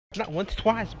Not once,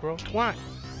 twice, bro. Twice.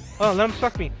 Oh, let him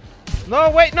suck me.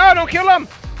 No, wait, no, don't kill him!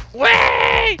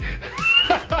 Wait!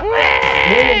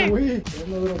 Wait! There's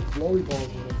no little blowy balls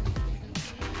in it.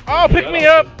 Oh, pick me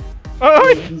up!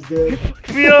 Oh, He's dead.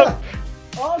 pick me up!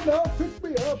 Oh no, pick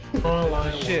me up!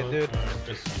 Shit, dude.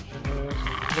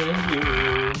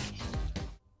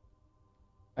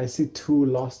 I see 2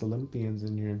 Lost Olympians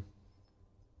in here.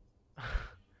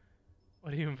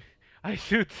 What do you mean? I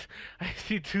see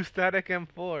 2 static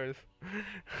M4s.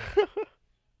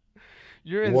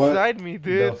 You're inside me,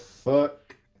 dude. The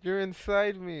fuck? You're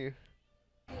inside me.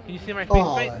 Can you see my face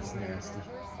Oh, paint? that's nasty.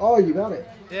 Oh, you got it.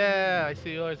 Yeah, I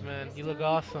see yours, man. You look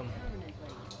awesome.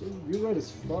 You're right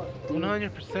as fuck, dude.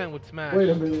 100% would smash. Wait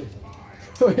a minute.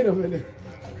 Wait a minute.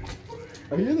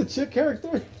 Are you the chick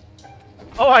character?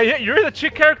 Oh, you're the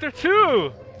chick character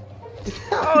too!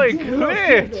 Holy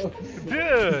glitch!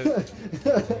 Dude!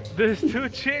 There's 2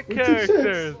 chick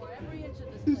characters!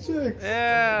 2 chicks!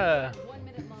 Yeah!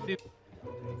 See,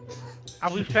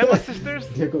 are we Fema sisters?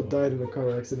 Diego died in a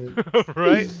car accident.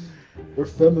 Right? We're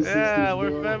Fema sisters. Yeah, we're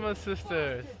bro. Fema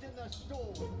sisters.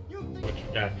 What you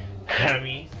got?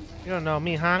 Hammy? You don't know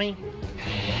me, honey?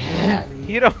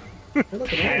 You don't...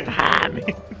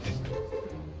 Honey!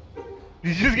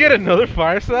 Did you just get another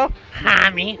fire cell?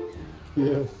 Honey!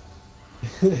 Yeah.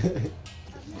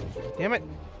 Damn it!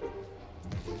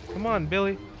 Come on,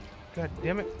 Billy. God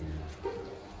damn it.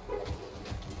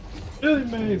 Billy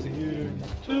Mays here.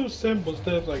 2 simple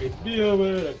steps I can be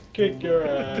over to kick your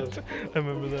ass. I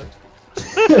remember that.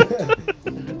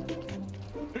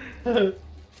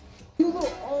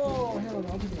 Oh, hell no,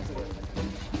 I'm just gonna say that.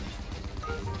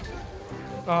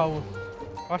 Oh,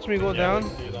 watch me go down.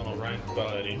 He's on a rank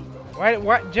buddy.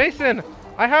 Why, Jason?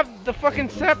 I have the fucking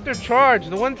scepter charged.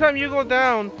 The one time you go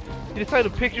down, you decide to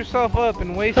pick yourself up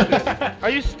and waste it. Are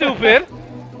you stupid?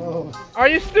 Oh. Are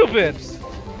you stupid?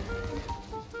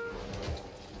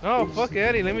 Oh, fuck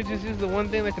Eddie. Let me just use the one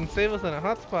thing that can save us in a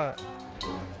hotspot.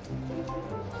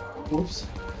 Oops.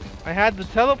 I had the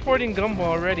teleporting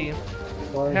gumball ready.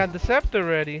 Sorry. I had the scepter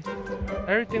ready.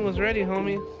 Everything was ready,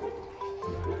 homie.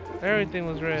 Everything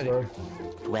was ready. Sorry.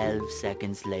 12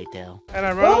 seconds later. And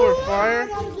I run over fire.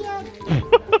 There you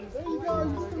go.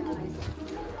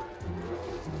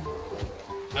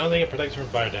 I don't think it protects from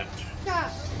fire damage.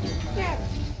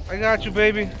 I got you,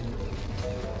 baby.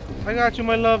 I got you,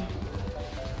 my love.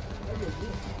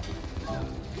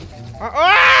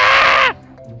 Ah!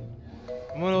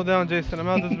 I'm gonna go down, Jason. I'm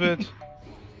out this bitch.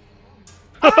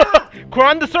 Crawl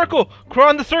on the circle! Crawl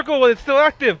on the circle while it's still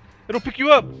active. It'll pick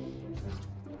you up.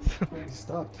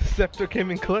 Stop. Scepter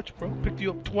came in clutch, bro. Picked you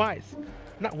up twice.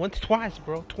 Not once, twice,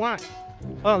 bro. Twice.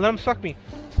 Oh, let him suck me.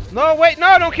 No, wait,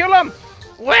 no, don't kill him!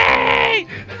 Wait!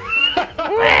 Wait!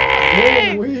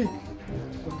 I'm weak.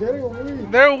 I'm getting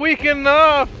weak. They're weak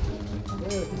enough. Yeah,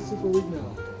 he's super weak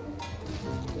now.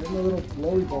 There's no little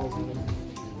blowy balls in him.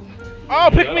 Oh,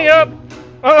 pick me up!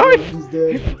 Oh, He's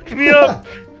dead. pick me up!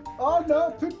 Oh no,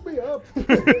 pick me up!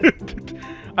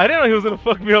 I didn't know he was gonna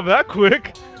fuck me up that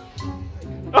quick.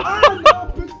 Oh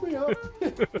no, pick me up!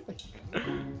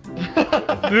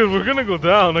 Dude, we're gonna go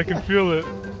down. I can feel it.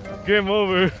 Game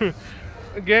over.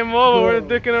 Game over. We're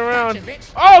dicking around.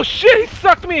 Oh shit! He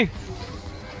sucked me.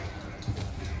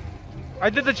 I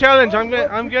did the challenge. I'm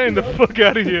getting the fuck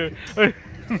out of here. I'm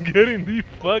getting the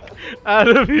fuck out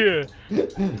of here.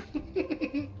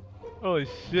 Holy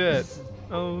shit!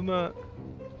 That was not.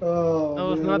 Oh, That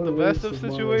was man, not what the a best waste of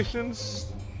mine. situations.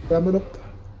 Stamina up.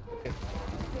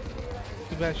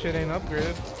 Too bad shit ain't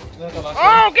upgraded. That's the last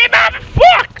Oh, get out!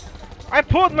 Fuck! I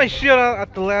pulled my shit out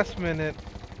at the last minute.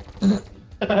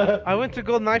 I went to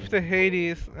go knife to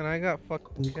Hades, and I got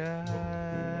fucked.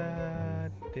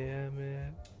 God damn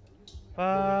it!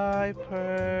 5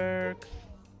 perks.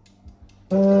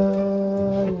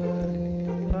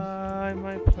 Buy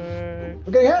my perks.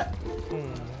 I'm getting hit!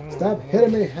 Stop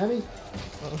hitting me, Hammy!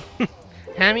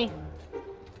 Hammy?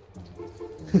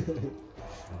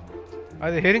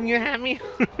 Are they hitting you, Hammy?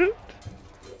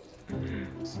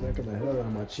 Smacking the hell out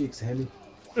of my cheeks, Hammy.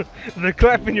 They're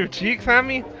clapping your cheeks,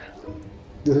 Hammy?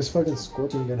 Dude, this fucking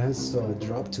scorpion gun has a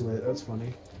drop to it. That's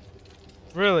funny.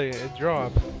 Really? It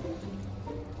dropped.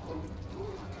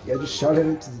 Yeah, I just shot it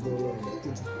into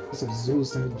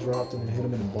Zeus and it dropped and it hit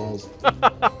him in the balls.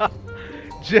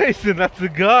 Jason, that's a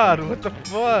god. What the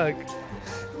fuck?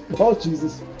 Oh,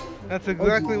 Jesus. That's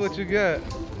exactly what you get.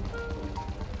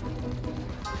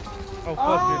 Oh,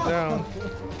 fuck, you're down.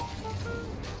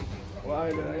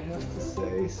 Why did I have to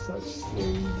say such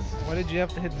things? Why did you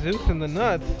have to hit Zeus in the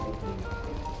nuts?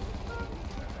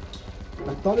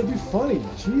 I thought it'd be funny.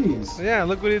 Jeez. Yeah,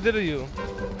 look what he did to you.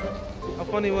 How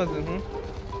funny was it, hmm?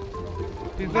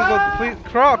 Please don't go. Please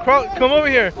crawl. Come over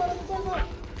here.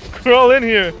 Crawl in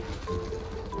here.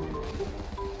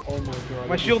 Oh my god.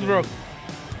 My shield broke.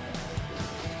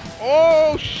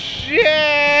 Oh shit!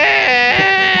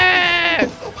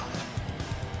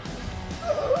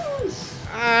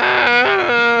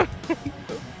 Ah!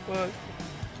 What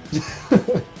the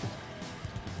fuck?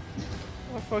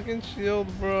 My fucking shield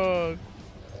broke.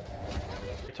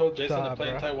 I told Jason Stop, to play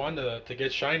in bro. Taiwan to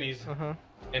get shinies,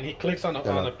 and he clicks on a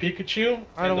Yeah. Pikachu,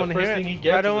 I don't and wanna the first hear thing it. he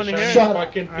gets I don't is a wanna shiny hear it.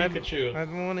 fucking I Pikachu.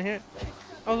 don't want to hear it.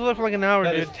 I was there for like an hour,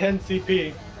 That dude. is 10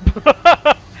 CP.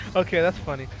 Okay, that's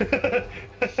funny.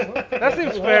 That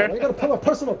seems fair. You gotta put my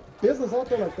personal business out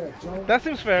there like that, Joe. That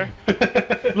seems fair.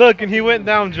 Look, and he went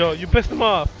down, Joe. You pissed him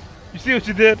off. You see what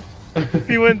you did?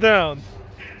 He went down.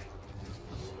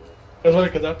 It was funny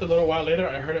because after a little while later,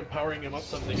 I heard him powering him up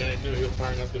something, and I knew he was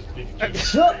powering up this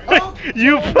Pikachu. Shut up!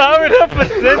 You powered up a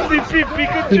 10 CP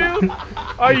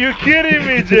Pikachu? Are you kidding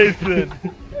me, Jason?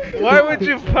 Why would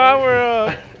you power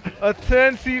up a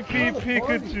 10 CP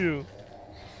Pikachu?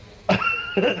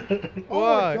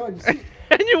 Why? Oh my God, you see-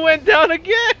 And you went down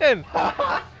again!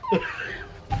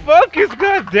 Focus,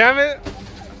 goddammit!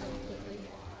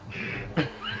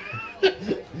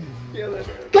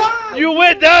 You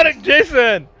went down,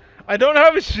 Jason! I don't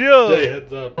have a shield! Jay,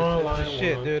 heads up.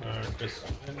 Shit, dude.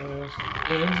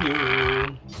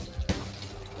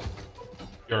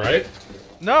 You alright?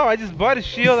 No, I just bought a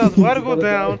shield, I was about to go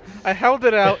down, I held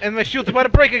it out, and my shield's about to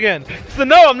break again. So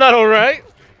no, I'm not alright!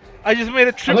 I just made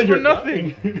a trip for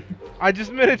nothing. I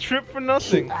just made a trip for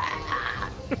nothing.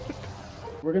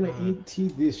 We're gonna ET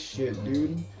this shit,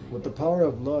 dude. With the power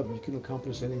of love, you can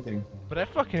accomplish anything. But I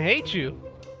fucking hate you.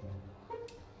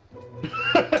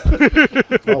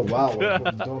 Oh wow!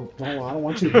 Don't, I don't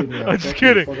want you to beat me up. I'm just Fuck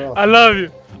kidding. you, fuck off. I love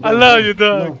you. I love you,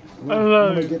 dog. No, I I'm love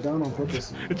gonna you. get down on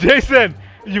purpose. Jason,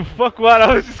 you fuck what?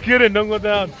 I was just kidding. Don't go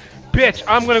down. Bitch,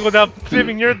 I'm gonna go down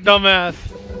saving your dumb ass.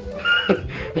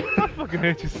 I fucking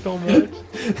hate you so much.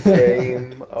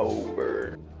 Game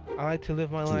over. I like to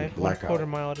live my life blackout. 1/4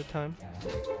 mile at a time.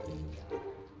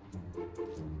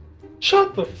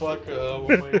 Shut the fuck up, oh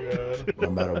my god. No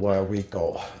matter where we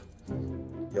go,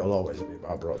 you'll always be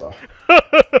my brother.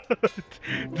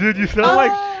 Dude, you sound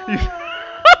like you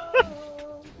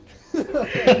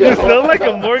sound like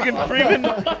a Morgan Freeman.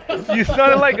 You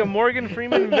sounded like a Morgan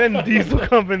Freeman Vin Diesel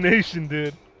combination,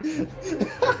 dude.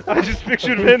 I just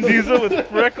pictured Vin Diesel with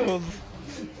freckles.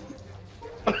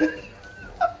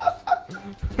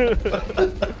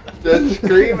 The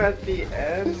scream at the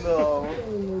end, though.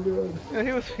 Oh my god. Yeah,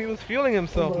 he was feeling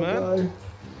himself, Oh my man. God.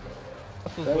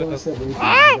 That's what's That with one us. said we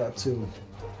Ah! got two.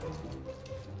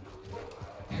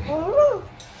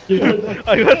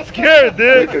 I got scared,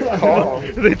 dude. Good call.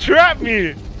 They trapped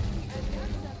me.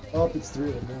 Oh, it's three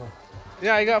of them now.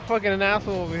 Yeah, I got fucking an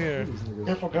asshole over here. These niggas.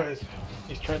 Careful, guys.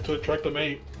 He's trying to attract a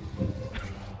mate.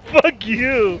 Fuck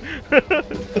you.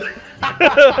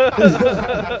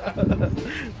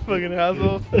 Fucking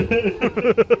asshole.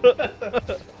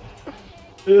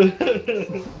 This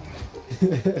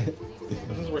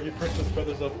is where he perks his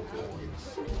feathers up.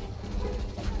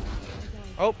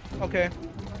 Oh, okay.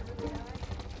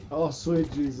 Oh,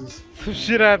 sweet Jesus. Some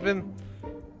shit happened.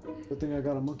 Good thing I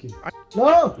got a monkey.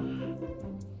 No!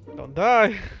 Don't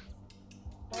die.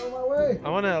 Out of my way! I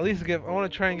wanna at least get. I wanna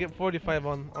try and get 45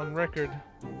 on record.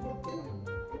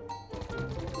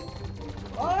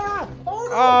 Ah! Oh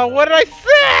no! Oh, what did I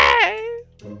say?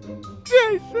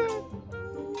 Jason.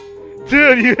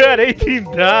 Dude, you had 18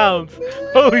 downs.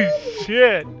 Holy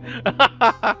shit.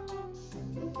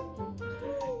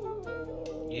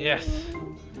 Yes.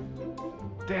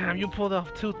 Damn, you pulled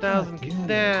off 2,000. God damn.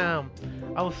 Damn.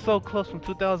 I was so close from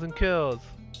 2,000 kills.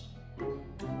 Oh,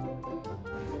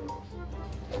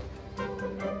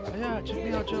 yeah, check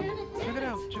me out, Joe. Check it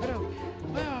out. Check it out.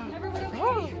 Yeah.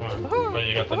 But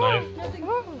you got the knife.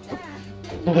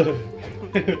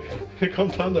 Come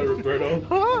down there, Roberto.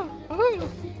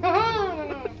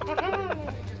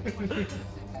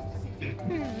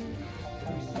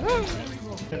 I'm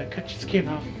gonna cut your skin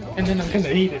off, and then I'm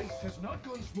gonna eat it.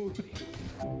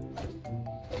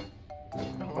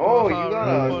 Oh, you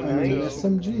got a Fun, nice Joe.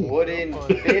 SMG. wooden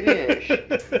finish.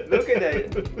 Look at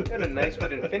that. You got a nice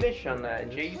wooden finish on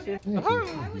that, Jason. Thank you.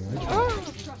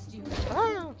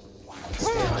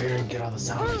 Stay out here and get all the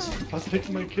sounds. Let's take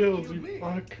my kills, you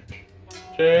fuck.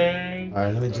 Jang.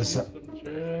 Alright, let me just.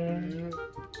 Jang.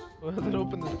 Who hasn't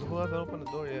opened the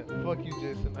door yet? Fuck you,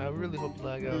 Jason. I really hope you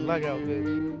lag out. Lag out,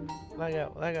 bitch. Lag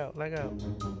out, lag out, lag out.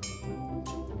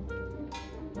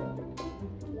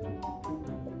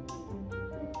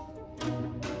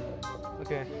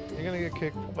 Okay, you're gonna get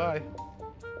kicked. Bye.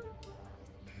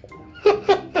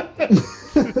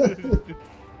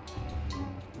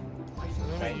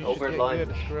 Over get lunch.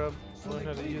 good, scrub. Learn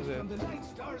how to use it.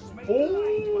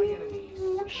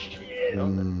 Oh shit! You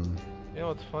know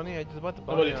what's funny? I just bought the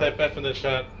Somebody bounty type F in the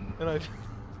chat. and I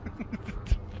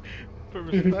for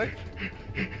respect.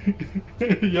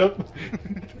 Yup.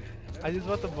 I just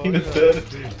bought the He bounty was dead.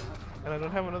 and I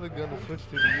don't have another gun to switch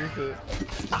to use it.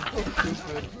 So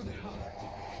stupid.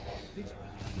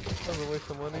 That was a waste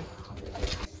of money.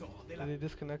 Did they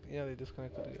disconnect? Yeah, they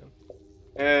disconnected again.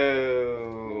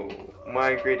 Oh,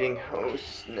 migrating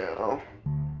hosts now.